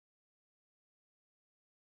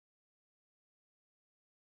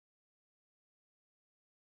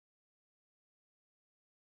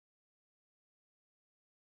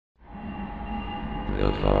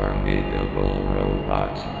Unbeatable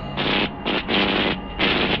robot.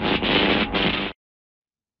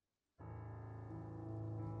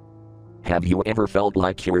 Have you ever felt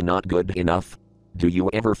like you're not good enough? Do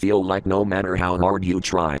you ever feel like no matter how hard you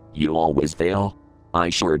try, you always fail? I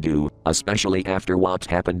sure do, especially after what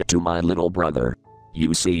happened to my little brother.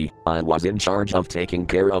 You see, I was in charge of taking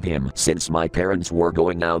care of him since my parents were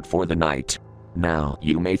going out for the night. Now,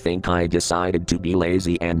 you may think I decided to be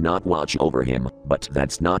lazy and not watch over him, but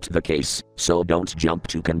that's not the case, so don't jump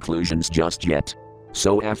to conclusions just yet.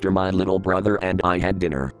 So after my little brother and I had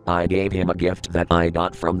dinner, I gave him a gift that I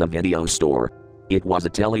got from the video store. It was a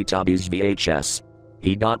Teletubbies VHS.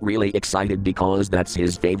 He got really excited because that's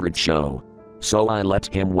his favorite show. So I let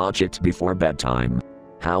him watch it before bedtime.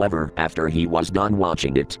 However, after he was done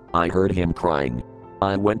watching it, I heard him crying.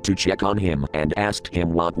 I went to check on him and asked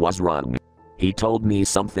him what was wrong. He told me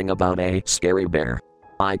something about a scary bear.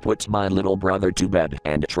 I put my little brother to bed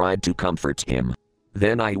and tried to comfort him.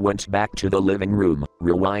 Then I went back to the living room,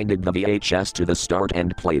 rewinded the VHS to the start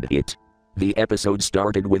and played it. The episode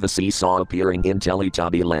started with a seesaw appearing in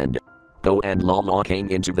Teletubby Land. Po and Lala came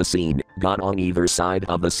into the scene, got on either side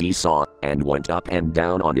of the seesaw, and went up and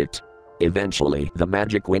down on it. Eventually, the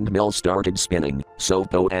magic windmill started spinning, so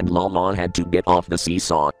Po and Lala had to get off the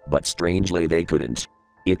seesaw, but strangely they couldn't.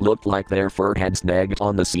 It looked like their fur had snagged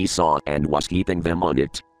on the seesaw and was keeping them on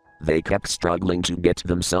it. They kept struggling to get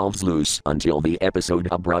themselves loose until the episode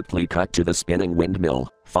abruptly cut to the spinning windmill,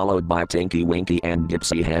 followed by Tinky Winky and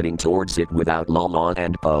Dipsy heading towards it without Lala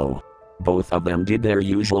and Po. Both of them did their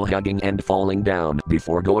usual hugging and falling down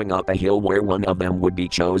before going up a hill where one of them would be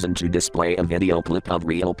chosen to display a video clip of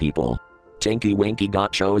real people. Tinky Winky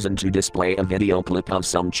got chosen to display a video clip of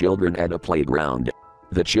some children at a playground.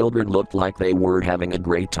 The children looked like they were having a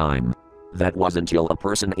great time. That was until a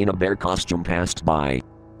person in a bear costume passed by.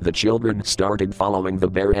 The children started following the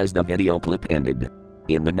bear as the video clip ended.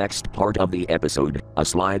 In the next part of the episode, a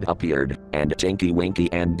slide appeared, and Tinky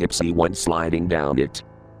Winky and Dipsy went sliding down it.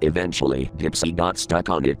 Eventually, Dipsy got stuck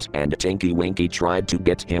on it and Tinky Winky tried to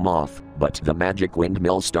get him off, but the magic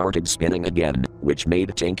windmill started spinning again, which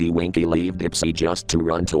made Tinky Winky leave Dipsy just to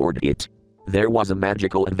run toward it. There was a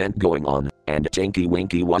magical event going on, and Tinky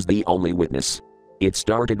Winky was the only witness. It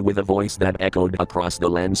started with a voice that echoed across the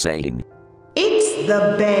land saying, "It's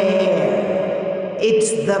the bear! It's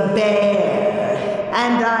the bear!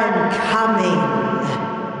 And I'm coming!"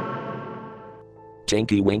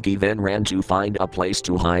 Tinky Winky then ran to find a place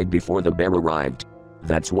to hide before the bear arrived.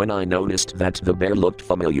 That's when I noticed that the bear looked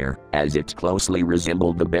familiar, as it closely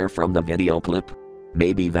resembled the bear from the video clip.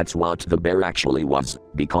 Maybe that's what the bear actually was,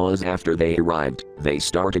 because after they arrived, they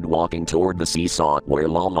started walking toward the seesaw where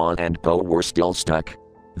Lala and Po were still stuck.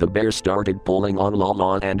 The bear started pulling on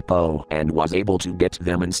Lala and Po and was able to get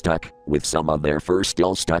them unstuck, with some of their fur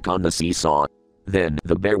still stuck on the seesaw. Then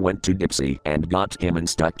the bear went to Dipsy and got him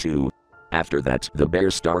unstuck too. After that, the bear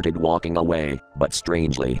started walking away, but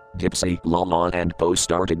strangely, Dipsy, Lala and Po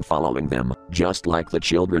started following them, just like the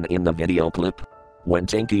children in the video clip. When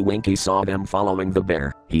Tinky Winky saw them following the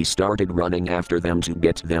bear, he started running after them to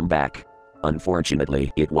get them back.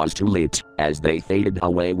 Unfortunately, it was too late, as they faded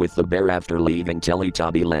away with the bear after leaving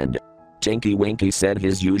Teletubby Land. Tinky Winky said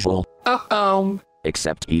his usual, "Uh-oh,"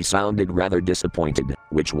 except he sounded rather disappointed,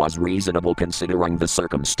 which was reasonable considering the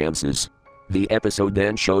circumstances. The episode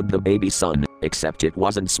then showed the baby son, except it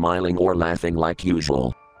wasn't smiling or laughing like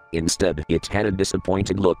usual. Instead, it had a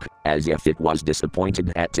disappointed look, as if it was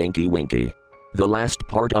disappointed at Tinky Winky. The last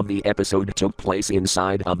part of the episode took place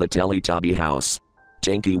inside of the Teletubby house.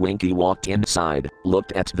 Tinky Winky walked inside,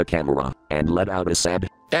 looked at the camera, and let out a sad,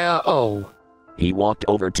 "Oh." He walked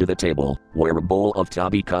over to the table, where a bowl of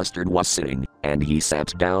tubby custard was sitting, and he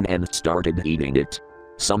sat down and started eating it.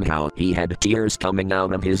 Somehow he had tears coming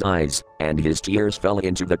out of his eyes, and his tears fell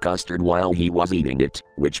into the custard while he was eating it,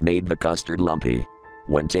 which made the custard lumpy.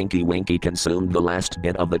 When Tinky Winky consumed the last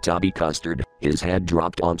bit of the tubby custard, his head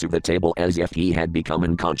dropped onto the table as if he had become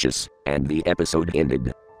unconscious, and the episode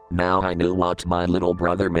ended. Now I knew what my little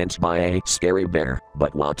brother meant by a scary bear,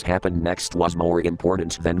 but what happened next was more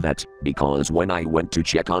important than that, because when I went to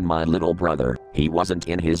check on my little brother, he wasn't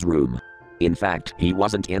in his room. In fact, he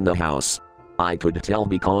wasn't in the house. I could tell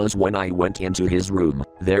because when I went into his room,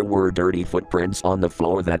 there were dirty footprints on the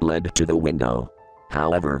floor that led to the window.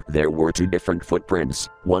 However, there were two different footprints,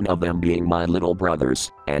 one of them being my little brother's,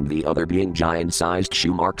 and the other being giant-sized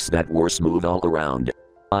shoe marks that were smooth all around.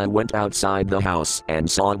 I went outside the house and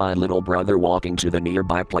saw my little brother walking to the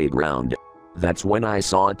nearby playground. That's when I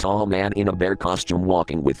saw a tall man in a bear costume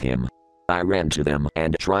walking with him. I ran to them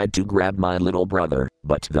and tried to grab my little brother,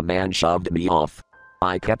 but the man shoved me off.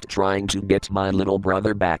 I kept trying to get my little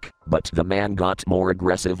brother back, but the man got more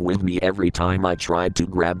aggressive with me every time I tried to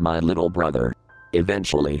grab my little brother.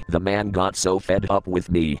 Eventually, the man got so fed up with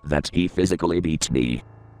me that he physically beat me.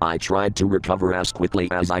 I tried to recover as quickly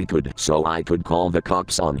as I could so I could call the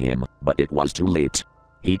cops on him, but it was too late.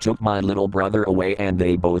 He took my little brother away and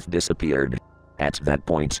they both disappeared. At that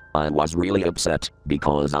point, I was really upset,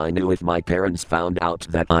 because I knew if my parents found out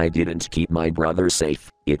that I didn't keep my brother safe,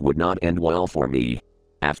 it would not end well for me.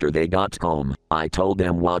 After they got home, I told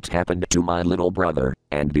them what happened to my little brother,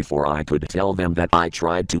 and before I could tell them that I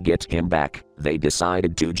tried to get him back, they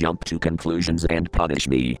decided to jump to conclusions and punish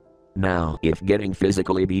me. Now, if getting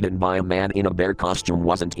physically beaten by a man in a bear costume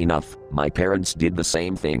wasn't enough, my parents did the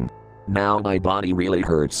same thing. Now my body really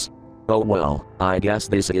hurts. Oh well, I guess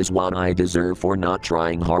this is what I deserve for not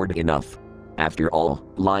trying hard enough. After all,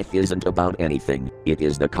 life isn't about anything, it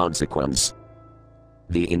is the consequence.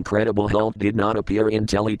 The Incredible Hulk did not appear in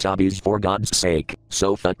Teletubbies for God's sake,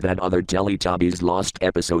 so fuck that other Teletubbies Lost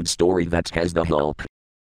episode story that has the Hulk.